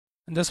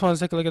And this one, let's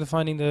take a look at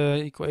finding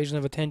the equation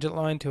of a tangent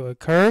line to a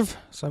curve.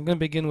 So I'm going to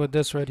begin with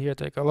this right here.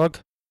 Take a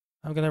look.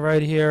 I'm going to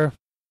write here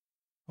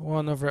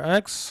 1 over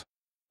x.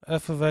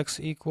 F of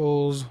x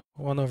equals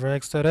 1 over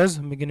x, that is.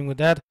 I'm beginning with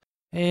that.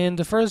 And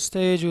the first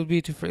stage would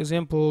be to, for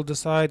example,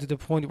 decide the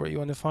point where you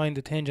want to find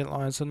the tangent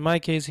line. So in my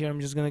case here,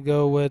 I'm just going to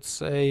go with,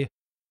 say,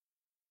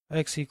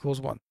 x equals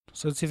 1.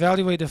 So let's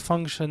evaluate the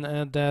function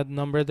at that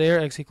number there,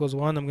 x equals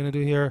 1. I'm going to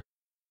do here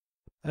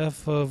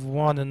f of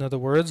 1, in other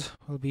words,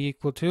 will be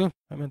equal to,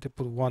 I meant to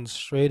put 1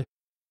 straight,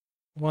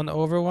 1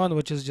 over 1,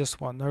 which is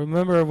just 1. Now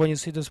remember, when you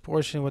see this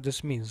portion, what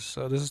this means.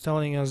 So this is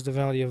telling us the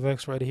value of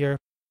x right here,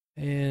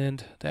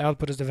 and the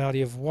output is the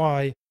value of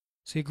y.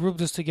 So you group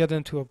this together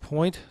into a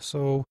point.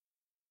 So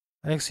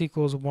x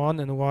equals 1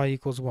 and y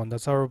equals 1.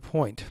 That's our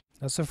point.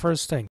 That's the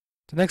first thing.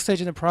 The next stage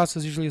in the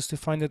process usually is to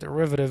find the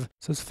derivative.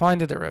 So let's find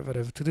the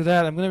derivative. To do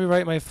that, I'm going to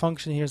rewrite my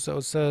function here so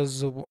it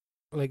says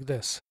like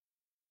this.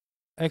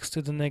 X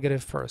to the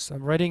negative first.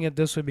 I'm writing it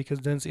this way because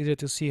then it's easier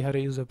to see how to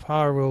use a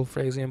power rule,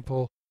 for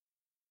example.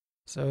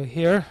 So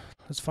here,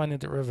 let's find the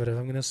derivative.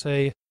 I'm going to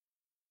say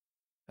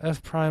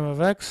f prime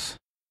of x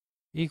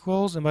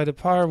equals, and by the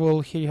power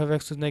rule, here you have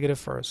x to the negative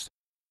first.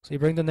 So you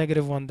bring the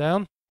negative 1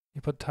 down,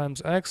 you put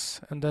times x,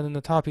 and then in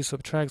the top you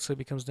subtract, so it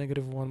becomes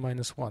negative 1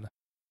 minus 1.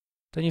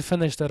 Then you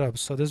finish that up.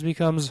 So this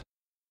becomes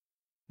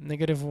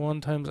negative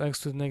 1 times x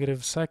to the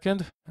negative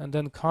second, and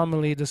then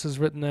commonly this is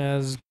written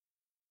as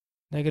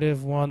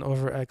negative 1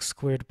 over x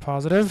squared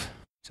positive,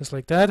 just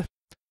like that.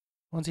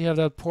 Once you have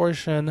that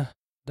portion,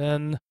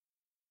 then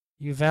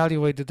you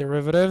evaluate the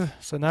derivative.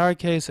 So in our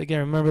case,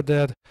 again, remember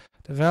that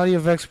the value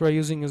of x we're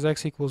using is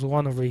x equals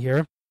 1 over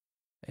here.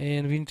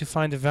 And we need to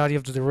find the value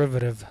of the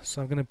derivative.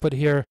 So I'm going to put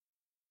here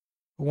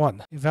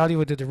 1.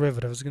 Evaluate the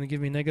derivative. It's going to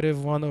give me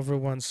negative 1 over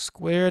 1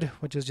 squared,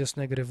 which is just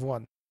negative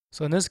 1.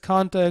 So in this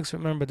context,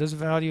 remember, this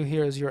value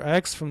here is your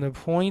x from the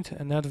point,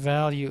 and that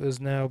value is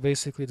now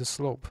basically the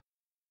slope.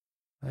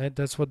 Right?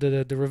 That's what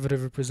the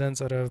derivative represents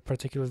at a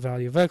particular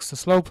value of x, the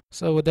slope.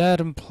 So with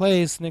that in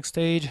place, next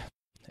stage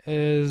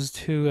is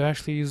to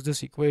actually use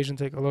this equation.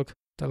 Take a look.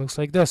 That looks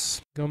like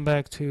this. Going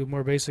back to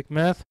more basic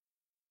math,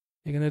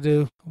 you're going to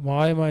do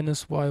y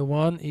minus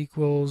y1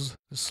 equals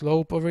the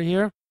slope over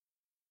here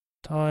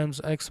times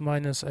x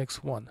minus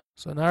x1.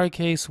 So in our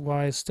case,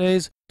 y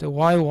stays. The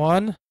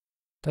y1,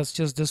 that's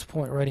just this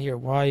point right here,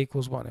 y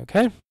equals 1,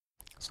 okay?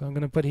 So I'm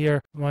going to put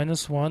here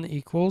minus 1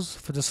 equals,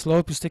 for the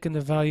slope, you stick in the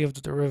value of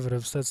the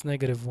derivative, so that's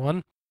negative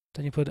 1.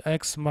 Then you put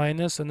x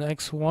minus, and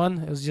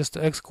x1 is just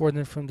the x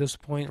coordinate from this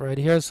point right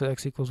here, so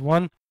x equals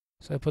 1.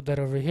 So I put that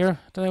over here.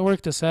 Then I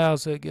work this out,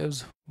 so it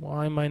gives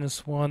y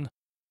minus 1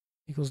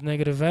 equals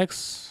negative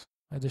x.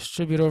 I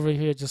distribute over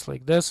here just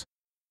like this.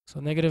 So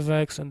negative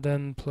x and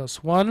then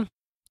plus 1.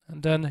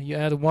 And then you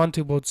add 1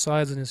 to both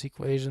sides in this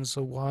equation,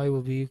 so y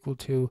will be equal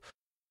to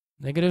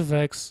negative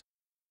x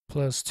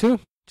plus 2,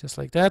 just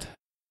like that.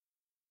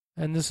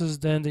 And this is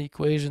then the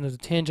equation of the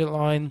tangent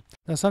line.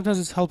 Now sometimes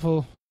it's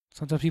helpful,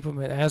 sometimes people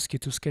might ask you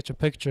to sketch a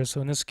picture.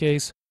 So in this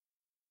case,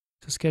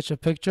 to sketch a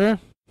picture,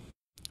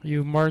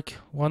 you mark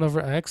 1 over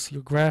x,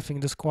 you're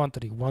graphing this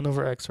quantity, 1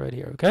 over x right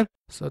here, okay?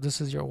 So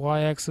this is your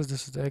y-axis,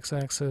 this is the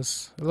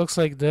x-axis. It looks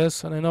like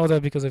this, and I know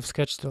that because I've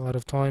sketched it a lot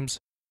of times.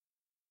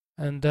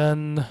 And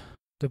then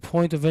the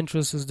point of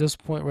interest is this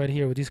point right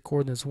here with these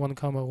coordinates 1,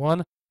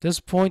 1. This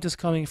point is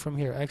coming from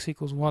here, x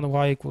equals 1,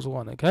 y equals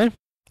 1, okay?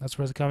 That's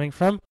where it's coming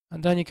from.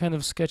 And then you kind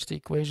of sketch the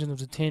equation of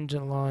the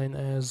tangent line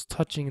as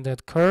touching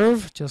that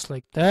curve, just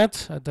like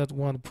that, at that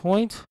one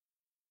point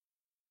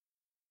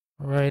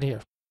right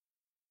here.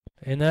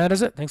 And that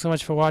is it. Thanks so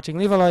much for watching.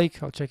 Leave a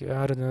like. I'll check you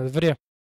out in another video.